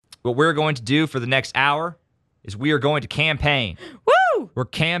What we're going to do for the next hour is we are going to campaign. Woo! We're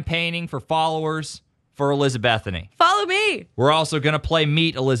campaigning for followers for Elizabethany. Follow me. We're also going to play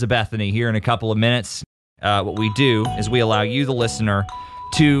Meet Elizabethany here in a couple of minutes. What we do is we allow you, the listener,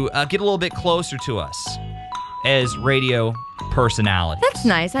 to get a little bit closer to us as radio personalities. That's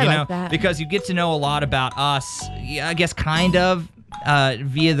nice. I like that. Because you get to know a lot about us, I guess kind of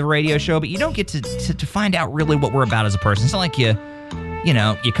via the radio show, but you don't get to find out really what we're about as a person. It's not like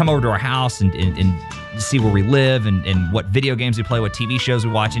you come over to our house and see where we live and what video games we play, what TV shows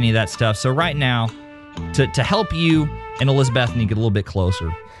we watch, any of that stuff. So right now, to help you and Elizabethany get a little bit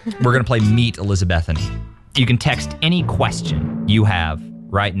closer, we're going to play Meet Elizabethany. You can text any question you have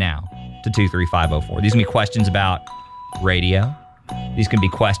right now to 23504. These can be questions about radio. These can be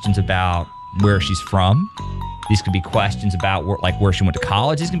questions about where she's from. These could be questions about where she went to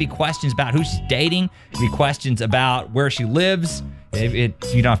college. These can be questions about who she's dating. It can be questions about where she lives. You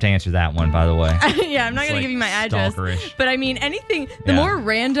don't have to answer that one, by the way. Yeah, I'm not going to give you my address. Stalkerish. But I mean, anything, the more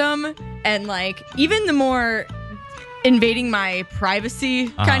random and even the more invading my privacy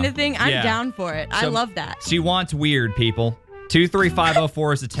kind of thing, I'm down for it. I love that. She wants weird, people.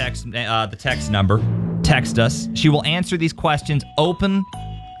 23504 is the text number. Text us. She will answer these questions open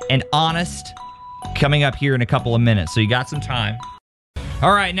and honest coming up here in a couple of minutes. So you got some time.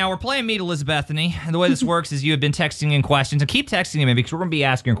 All right, now we're playing Meet Elizabethany. And the way this works is you have been texting in questions. And keep texting them in because we're going to be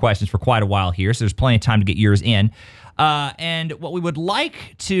asking your questions for quite a while here. So there's plenty of time to get yours in. And what we would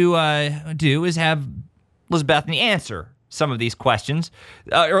like to do is have Elizabethany answer some of these questions,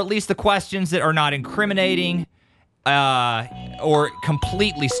 or at least the questions that are not incriminating or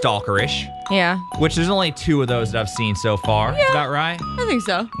completely stalkerish. Yeah. Which there's only 2 of those that I've seen so far. Yeah, is that right? I think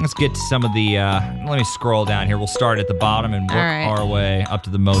so. Let's get to some of the, let me scroll down here. We'll start at the bottom and work our way up to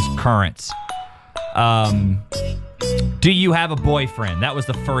the most current. Do you have a boyfriend? That was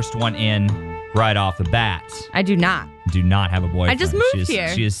the first one in right off the bat. I do not. Do not have a boyfriend. I just moved here.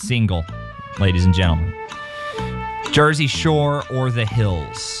 She is single, ladies and gentlemen. Jersey Shore or the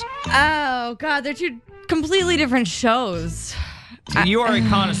Hills? Oh, God, they're 2 completely different shows. You are a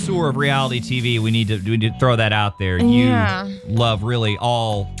connoisseur of reality TV. We need to throw that out there. You love really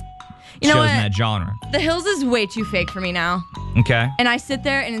all shows in that genre. The Hills is way too fake for me now. Okay. And I sit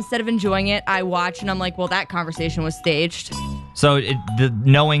there and instead of enjoying it, I watch and I'm like, well, that conversation was staged. So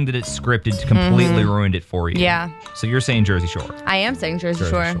knowing that it's scripted completely ruined it for you. Yeah. So you're saying Jersey Shore. I am saying Jersey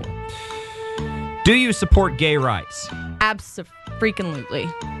Shore. Do you support gay rights? Abso-freaking-lutely.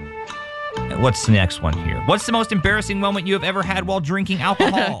 What's the next one here? What's the most embarrassing moment you have ever had while drinking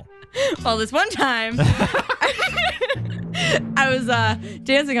alcohol? Well, this one time, I was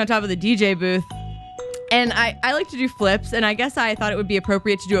dancing on top of the DJ booth, and I like to do flips, and I guess I thought it would be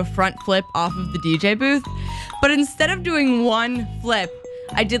appropriate to do a front flip off of the DJ booth, but instead of doing 1 flip,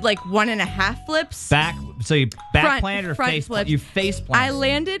 I did 1.5 flips. So you back planted or face planted? You face planted. I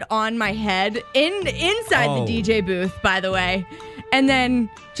landed on my head inside the DJ booth, by the way, and then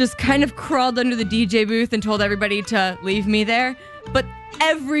just kind of crawled under the DJ booth and told everybody to leave me there. But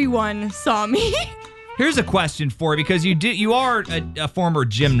everyone saw me. Here's a question for you, because you are a former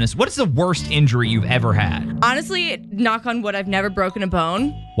gymnast. What is the worst injury you've ever had? Honestly, knock on wood, I've never broken a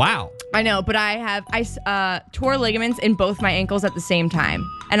bone. Wow. I know, but I tore ligaments in both my ankles at the same time.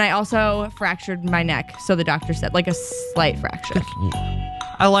 And I also fractured my neck, so the doctor said, a slight fracture.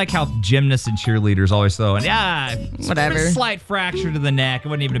 I like how gymnasts and cheerleaders always throw in, whatever. A slight fracture to the neck. It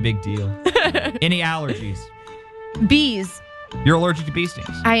wasn't even a big deal. Any allergies? Bees. You're allergic to bee stings?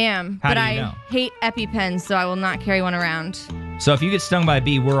 I am, How but do you know? hate EpiPens, so I will not carry one around. So if you get stung by a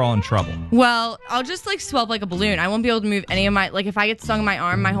bee, we're all in trouble. Well, I'll just swell up like a balloon. I won't be able to move any of my, if I get stung in my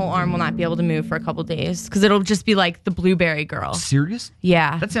arm, my whole arm will not be able to move for a couple days because it'll just be like the blueberry girl. Serious?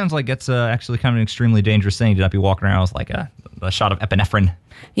 Yeah. That sounds like that's actually kind of an extremely dangerous thing to not be walking around with a shot of epinephrine.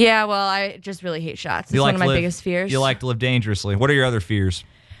 Yeah, well, I just really hate shots. It's one of my biggest fears. You like to live dangerously. What are your other fears?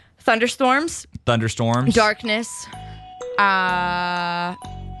 Thunderstorms. Darkness.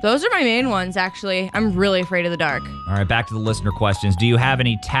 Those are my main ones, actually. I'm really afraid of the dark. All right, back to the listener questions. Do you have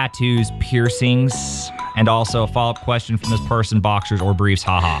any tattoos, piercings? And also a follow-up question from this person, boxers or briefs,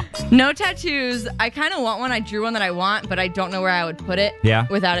 haha. No tattoos. I kind of want one. I drew one that I want, but I don't know where I would put it. Yeah.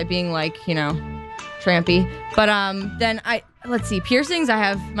 Without it being trampy. But then let's see, piercings. I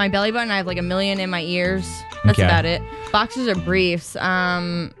have my belly button. I have 1 million in my ears. That's about it. Boxers or briefs.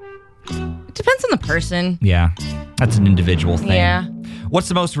 It depends on the person. Yeah, that's an individual thing. Yeah. What's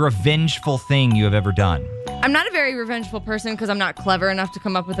the most revengeful thing you have ever done? I'm not a very revengeful person because I'm not clever enough to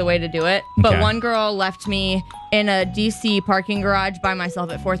come up with a way to do it. But Okay. one girl left me in a DC parking garage by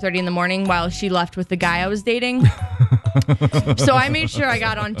myself at 4:30 in the morning while she left with the guy I was dating. So I made sure I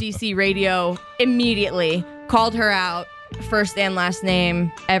got on DC radio immediately, called her out, first and last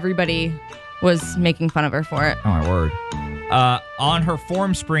name. Everybody was making fun of her for it. Oh, my word. On her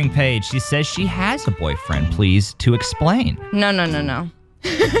Formspring page, she says she has a boyfriend. Please, to explain. No.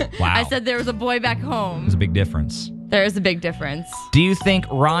 Wow. I said there was a boy back home. There's a big difference. There is a big difference. Do you think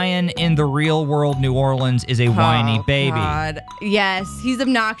Ryan in the real world New Orleans is a whiny baby? God. Yes, he's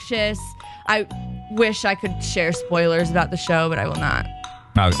obnoxious. I wish I could share spoilers about the show, but I will not.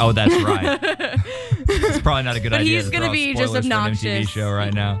 Oh, that's right. It's probably not a good But idea. he's to gonna throw be spoilers just for an MTV obnoxious. show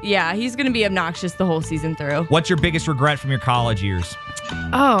right now. Yeah, he's going to be obnoxious the whole season through. What's your biggest regret from your college years?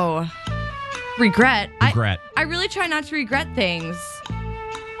 Oh, regret. Regret. I really try not to regret things.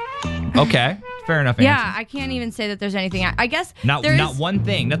 Okay, fair enough answer. Yeah, I can't even say that there's anything. I guess Not one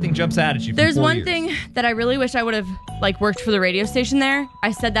thing. Nothing jumps out at you. From there's 4 one years. thing that I really wish I would have worked for the radio station there.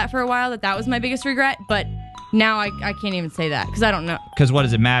 I said that for a while that was my biggest regret, but now I can't even say that because I don't know. Because what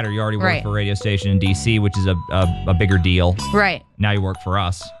does it matter? You already work Right. for a radio station in D.C., which is a bigger deal. Right. Now you work for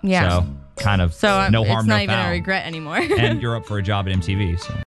us. Yeah. So kind of So no it's harm, not no even foul. a regret anymore. And you're up for a job at MTV.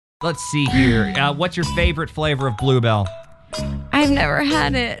 So let's see here. What's your favorite flavor of Bluebell? I've never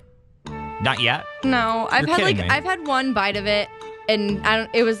had it. Not yet. No, You're kidding me. I've had one bite of it, and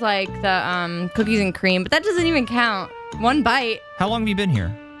it was like the cookies and cream, but that doesn't even count. One bite, How long have you been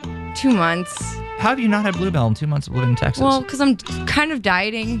here? 2 months. How have you not had Bluebell in 2 months of living in Texas? Well, because I'm kind of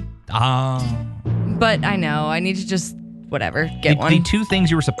dieting, Oh. but I know I need to just get one. The two things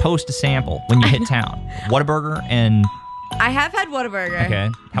you were supposed to sample when you hit town: Whataburger and I have had Whataburger. okay.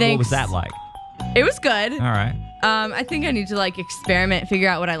 What was that like? It was good. All right, I think I need to experiment, figure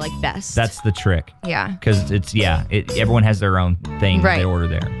out what I like best. that's the trick. yeah. Because everyone has their own thing that Right. they order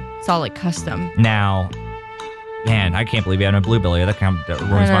there. It's all custom. Now, man, I can't believe you haven't had Bluebell. That kind of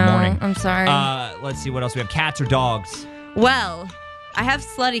ruins I my know, morning. I'm sorry. Let's see what else we have. Cats or dogs? Well, I have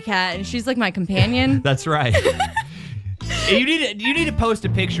Slutty Cat, and she's my companion. That's right. You need to post a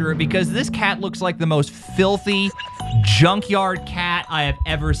picture because this cat looks like the most filthy junkyard cat I have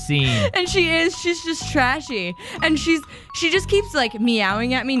ever seen. And she's just trashy. And she just keeps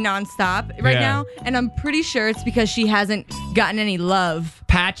meowing at me nonstop right Yeah. now. And I'm pretty sure it's because she hasn't gotten any love.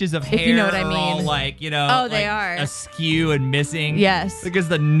 Patches of hair If you know what I are all mean. Oh, they are. askew and missing. Yes. Because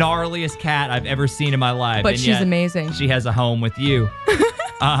the gnarliest cat I've ever seen in my life. But and she's yet amazing. She has a home with you.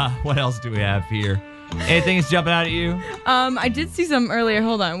 What else do we have here? Anything that's jumping out at you? I did see some earlier.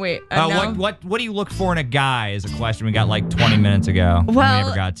 Hold on, wait. No. What do you look for in a guy is a question we got 20 minutes ago. Well, we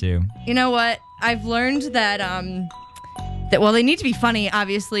never got to. You know what? I've learned that they need to be funny,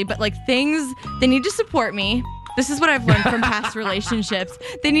 obviously, but they need to support me. This is what I've learned from past relationships.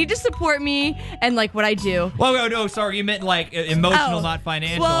 They need to support me and what I do. Well, no, sorry, you meant emotional, Oh. not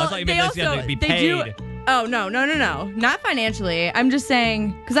financial. Well, I thought you meant they have to be they paid. do. Oh, no. Not financially. I'm just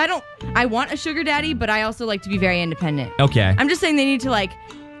saying, because I want a sugar daddy, but I also like to be very independent. Okay. I'm just saying they need to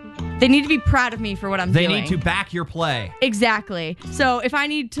they need to be proud of me for what I'm They doing. need to back your play. Exactly. So if I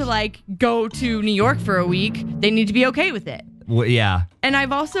need to go to New York for a week, they need to be okay with it. Well, yeah. And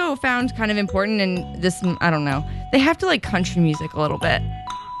I've also found kind of important in this, I don't know, they have to country music a little bit.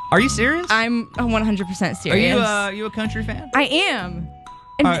 Are you serious? I'm 100% Are serious. you a country fan? I am.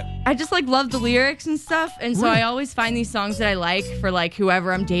 And Alright. I just love the lyrics and stuff. And so Really? I always find these songs that I like for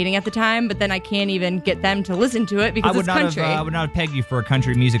whoever I'm dating at the time, but then I can't even get them to listen to it because it's country. I would not have pegged you for a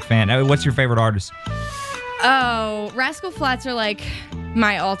country music fan. What's your favorite artist? Oh, Rascal Flatts are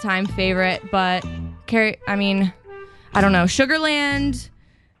my all-time favorite, but I don't know. Sugarland,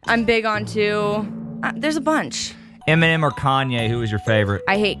 I'm big on too. There's a bunch. Eminem or Kanye? Who was your favorite?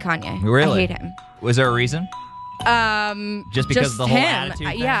 I hate Kanye. Really? I hate him. Was there a reason? Just because of the whole him. attitude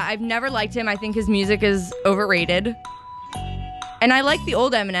thing? Yeah, I've never liked him. I think his music is overrated. And I like the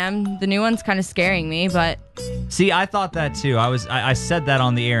old Eminem. The new one's kind of scaring me, but See, I thought that too. I said that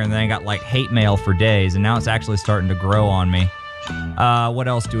on the air, and then I got hate mail for days, and now it's actually starting to grow on me. What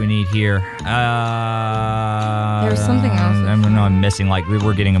else do we need here? There's something else. I'm missing.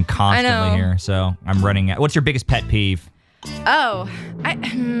 We're getting them constantly know. here, so I'm running out. What's your biggest pet peeve? oh,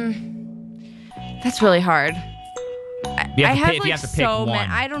 that's really hard. You I have to have pick- if you have to pick so one.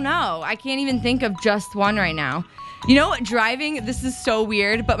 many. I don't know. I can't even think of just one right now. You know what? Driving, this is so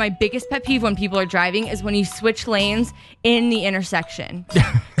weird, but my biggest pet peeve when people are driving is when you switch lanes in the intersection.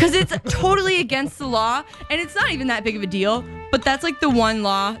 Because it's totally against the law, and it's not even that big of a deal, but that's the one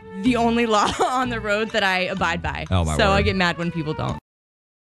law, the only law on the road that I abide by. Oh, my so word. I get mad when people don't.